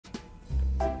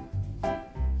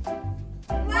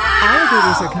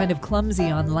are kind of clumsy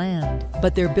on land,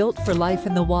 but they're built for life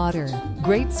in the water.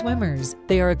 Great swimmers,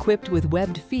 they are equipped with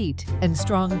webbed feet and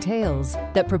strong tails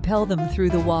that propel them through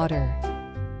the water.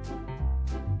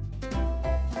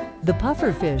 The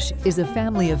pufferfish is a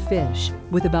family of fish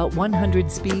with about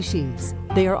 100 species.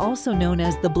 They are also known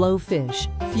as the blowfish,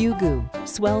 fugu,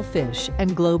 swellfish,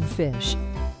 and globefish.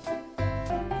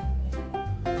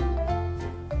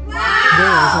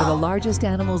 Whales are the largest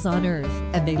animals on Earth,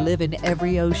 and they live in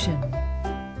every ocean.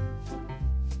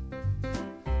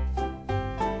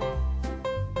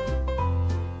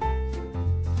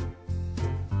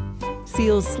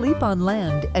 Seals sleep on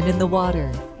land and in the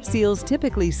water. Seals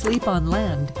typically sleep on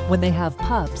land when they have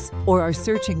pups or are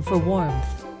searching for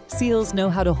warmth. Seals know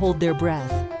how to hold their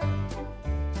breath.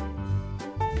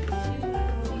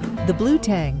 The blue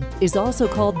tang is also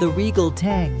called the regal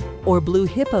tang or blue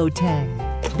hippo tang.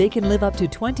 They can live up to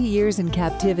 20 years in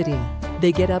captivity.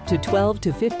 They get up to 12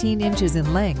 to 15 inches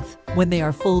in length when they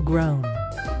are full grown.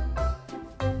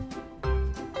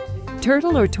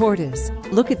 Turtle or tortoise,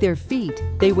 look at their feet.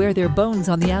 They wear their bones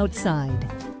on the outside.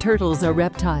 Turtles are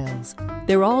reptiles.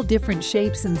 They're all different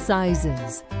shapes and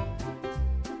sizes.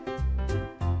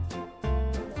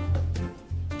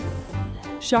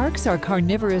 Sharks are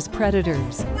carnivorous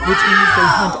predators, which means they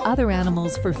hunt other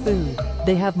animals for food.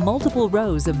 They have multiple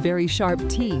rows of very sharp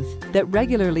teeth that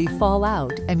regularly fall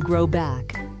out and grow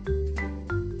back.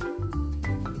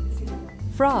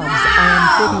 Frogs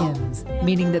are amphibians,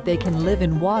 meaning that they can live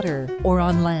in water or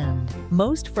on land.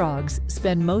 Most frogs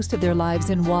spend most of their lives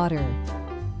in water.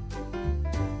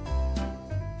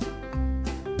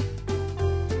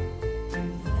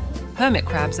 Hermit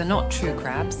crabs are not true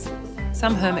crabs.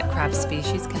 Some hermit crab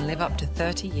species can live up to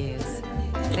 30 years.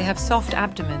 They have soft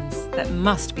abdomens that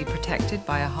must be protected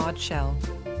by a hard shell.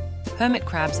 Hermit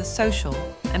crabs are social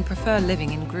and prefer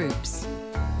living in groups.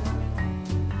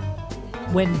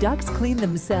 When ducks clean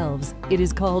themselves, it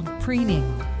is called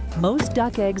preening. Most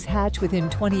duck eggs hatch within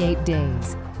 28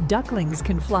 days. Ducklings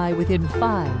can fly within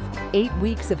 8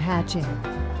 weeks of hatching.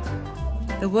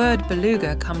 The word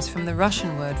beluga comes from the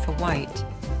Russian word for white.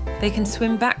 They can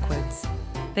swim backwards.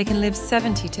 They can live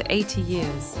 70 to 80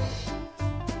 years.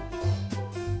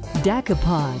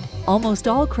 Decapod. Almost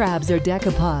all crabs are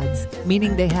decapods,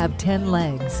 meaning they have 10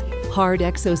 legs. Hard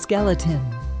exoskeleton.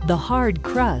 The hard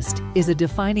crust is a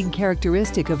defining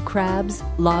characteristic of crabs,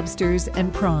 lobsters,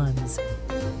 and prawns.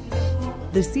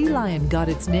 The sea lion got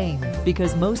its name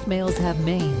because most males have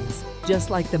manes, just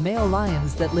like the male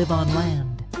lions that live on land.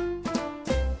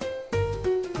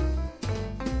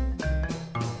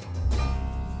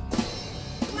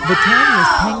 The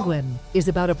tiniest penguin is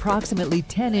about approximately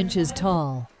 10 inches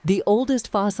tall. The oldest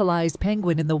fossilized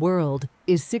penguin in the world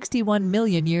is 61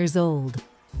 million years old.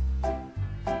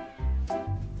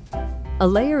 A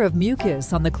layer of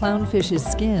mucus on the clownfish's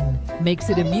skin makes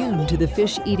it immune to the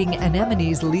fish-eating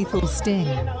anemone's lethal sting.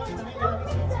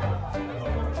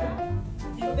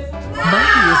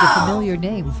 Monkey is a familiar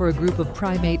name for a group of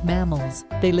primate mammals.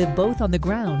 They live both on the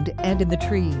ground and in the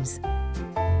trees.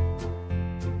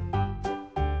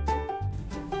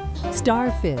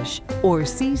 Starfish, or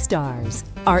sea stars,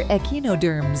 are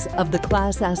echinoderms of the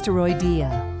class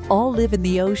Asteroidea. All live in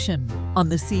the ocean, on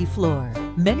the sea floor.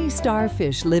 Many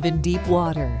starfish live in deep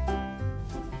water.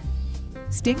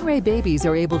 Stingray babies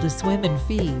are able to swim and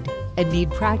feed, and need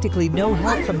practically no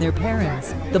help from their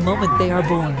parents the moment they are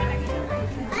born.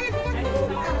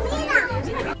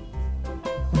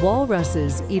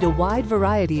 Walruses eat a wide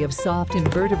variety of soft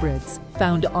invertebrates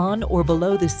found on or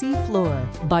below the sea floor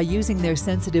by using their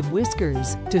sensitive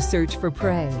whiskers to search for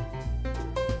prey.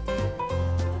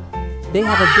 They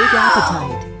have a big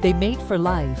appetite. They mate for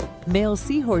life. Male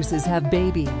seahorses have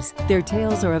babies. Their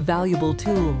tails are a valuable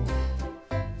tool.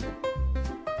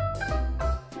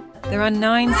 There are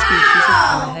 9 species of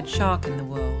hammerhead shark in the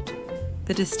world.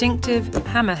 The distinctive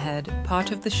hammerhead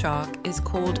part of the shark is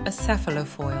called a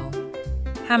cephalofoil.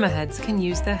 Hammerheads can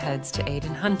use their heads to aid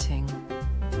in hunting.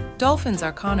 Dolphins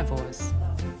are carnivores.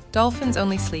 Dolphins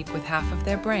only sleep with half of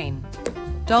their brain.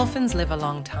 Dolphins live a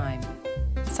long time.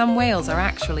 Some whales are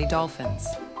actually dolphins.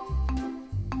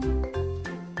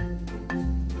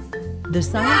 The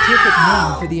scientific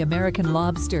name for the American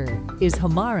lobster is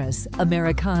Homarus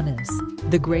americanus.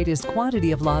 The greatest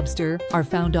quantity of lobster are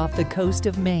found off the coast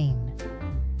of Maine.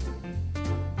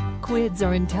 Squids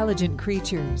are intelligent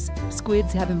creatures.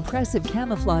 Squids have impressive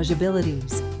camouflage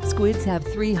abilities. Squids have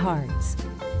 3 hearts.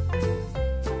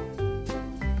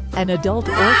 An adult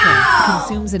orca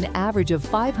consumes an average of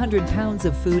 500 pounds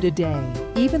of food a day.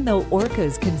 Even though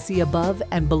orcas can see above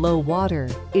and below water,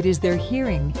 it is their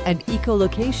hearing and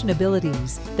echolocation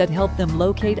abilities that help them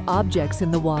locate objects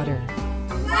in the water.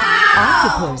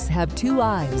 Octopus have 2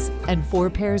 eyes and 4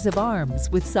 pairs of arms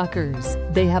with suckers.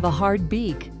 They have a hard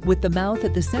beak with the mouth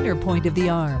at the center point of the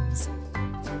arms.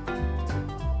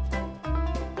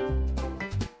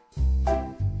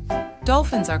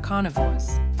 Dolphins are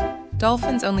carnivores.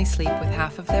 Dolphins only sleep with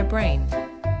half of their brain.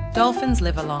 Dolphins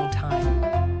live a long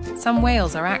time. Some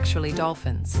whales are actually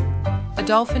dolphins. A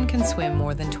dolphin can swim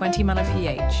more than 20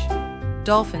 mph.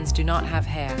 Dolphins do not have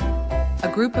hair.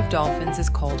 A group of dolphins is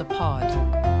called a pod.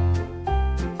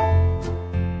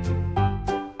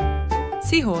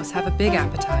 Seahorses have a big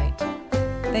appetite.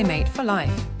 They mate for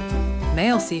life.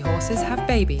 Male seahorses have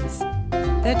babies.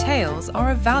 Their tails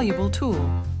are a valuable tool.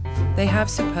 They have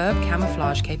superb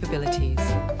camouflage capabilities.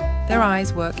 Their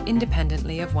eyes work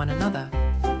independently of one another.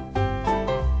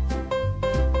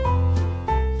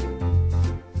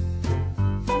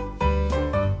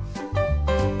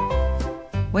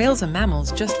 Whales are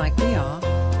mammals just like we are.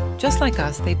 Just like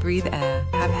us, they breathe air,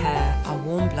 have hair, are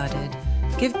warm-blooded,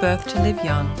 give birth to live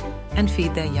young, and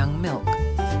feed their young milk.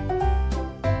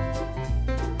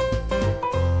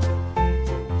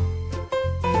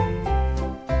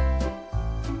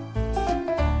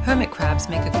 Hermit crabs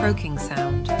make a croaking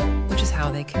sound, which is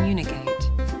how they communicate.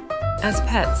 As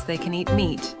pets, they can eat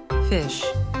meat, fish,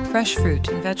 fresh fruit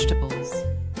and vegetables.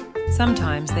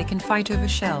 Sometimes they can fight over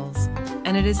shells,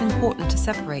 and it is important to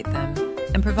separate them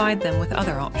and provide them with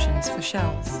other options for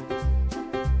shells.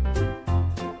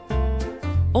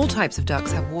 All types of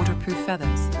ducks have waterproof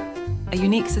feathers. A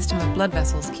unique system of blood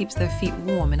vessels keeps their feet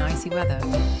warm in icy weather.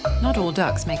 Not all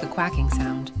ducks make a quacking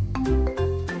sound.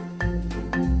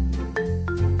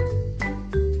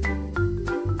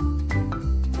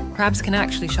 Crabs can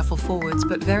actually shuffle forwards,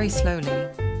 but very slowly.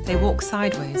 They walk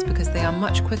sideways because they are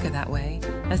much quicker that way,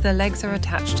 as their legs are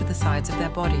attached to the sides of their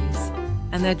bodies,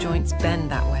 and their joints bend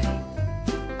that way.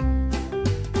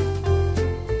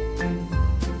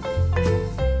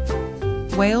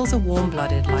 Whales are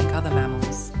warm-blooded like other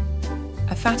mammals.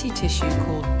 A fatty tissue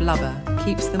called blubber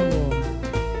keeps them warm.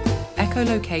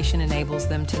 Echolocation enables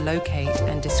them to locate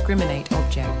and discriminate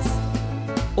objects.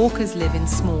 Orcas live in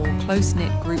small,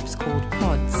 close-knit groups called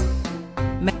pods.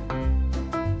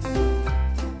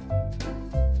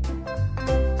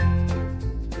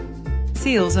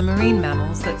 Seals are marine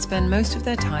mammals that spend most of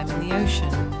their time in the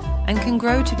ocean and can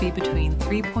grow to be between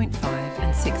 3.5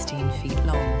 and 16 feet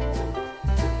long.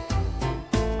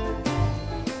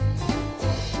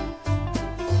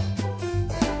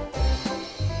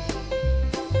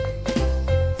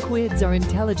 Squids are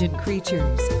intelligent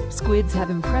creatures. Squids have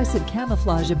impressive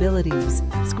camouflage abilities.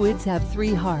 Squids have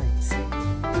 3 hearts.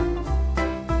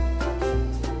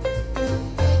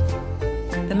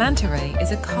 The manta ray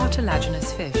is a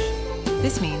cartilaginous fish.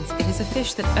 This means it is a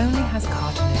fish that only has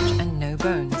cartilage and no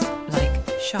bones, like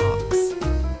sharks.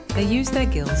 They use their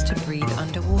gills to breathe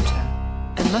underwater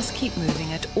and must keep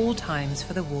moving at all times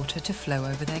for the water to flow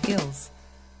over their gills.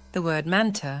 The word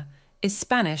manta is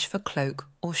Spanish for cloak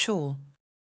or shawl.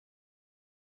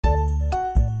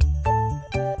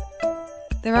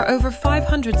 There are over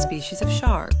 500 species of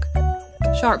shark.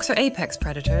 Sharks are apex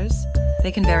predators.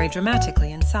 They can vary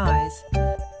dramatically in size.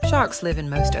 Sharks live in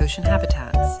most ocean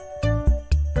habitats.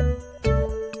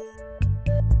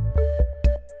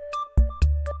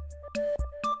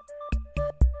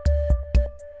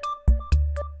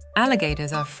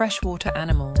 Alligators are freshwater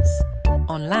animals.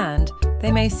 On land,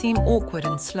 they may seem awkward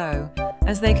and slow,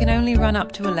 as they can only run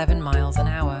up to 11 miles an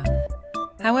hour.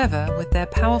 However, with their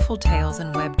powerful tails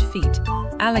and webbed feet,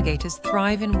 alligators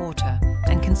thrive in water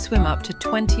and can swim up to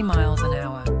 20 miles an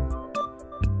hour.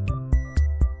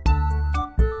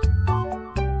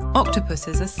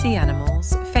 Octopuses are sea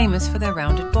animals, famous for their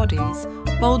rounded bodies,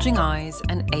 bulging eyes,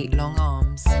 and 8 long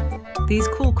arms. These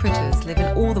cool critters live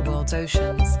in all the world's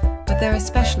oceans, but they're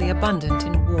especially abundant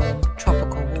in warm,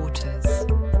 tropical waters.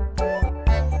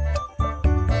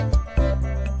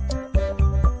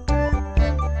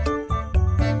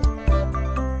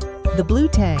 The blue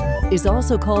tang is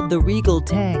also called the regal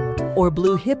tang or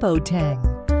blue hippo tang.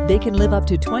 They can live up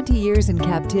to 20 years in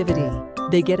captivity.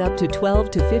 They get up to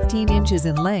 12 to 15 inches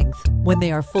in length when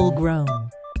they are full grown.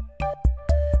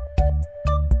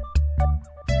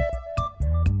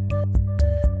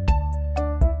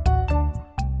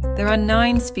 There are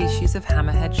 9 species of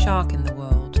hammerhead shark in the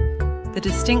world. The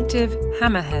distinctive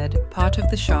hammerhead part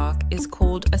of the shark is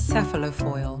called a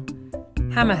cephalofoil.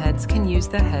 Hammerheads can use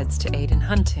their heads to aid in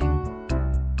hunting.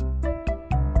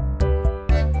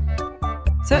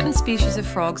 Certain species of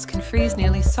frogs can freeze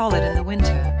nearly solid in the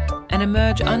winter and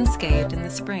emerge unscathed in the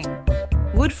spring.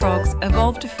 Wood frogs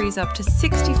evolved to freeze up to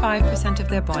 65% of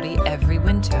their body every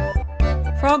winter.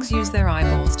 Frogs use their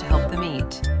eyeballs to help them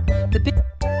eat.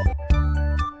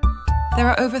 There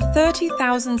are over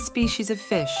 30,000 species of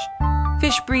fish.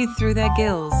 Fish breathe through their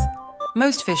gills.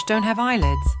 Most fish don't have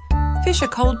eyelids. Fish are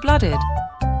cold-blooded.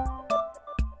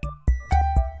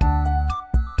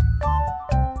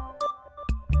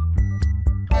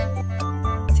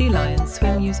 Sea lions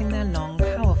swim using their long,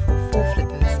 powerful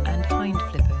foreflippers and hind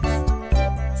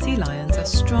flippers. Sea lions are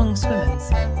strong swimmers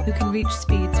who can reach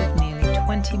speeds of nearly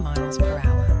 20 miles per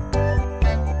hour.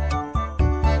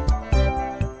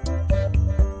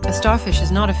 A starfish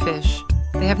is not a fish.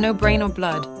 They have no brain or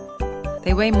blood.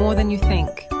 They weigh more than you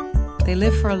think. They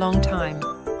live for a long time.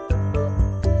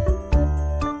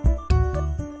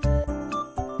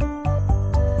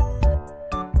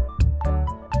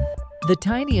 The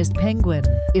tiniest penguin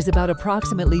is about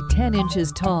approximately 10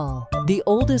 inches tall. The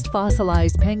oldest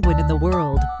fossilized penguin in the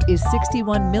world is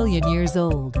 61 million years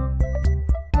old.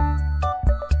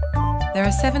 There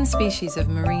are 7 species of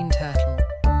marine turtle.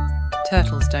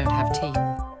 Turtles don't have teeth.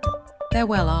 They're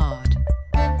well-arred.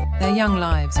 Their young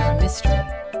lives are a mystery.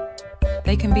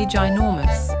 They can be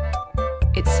ginormous.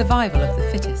 It's survival of the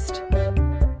fittest.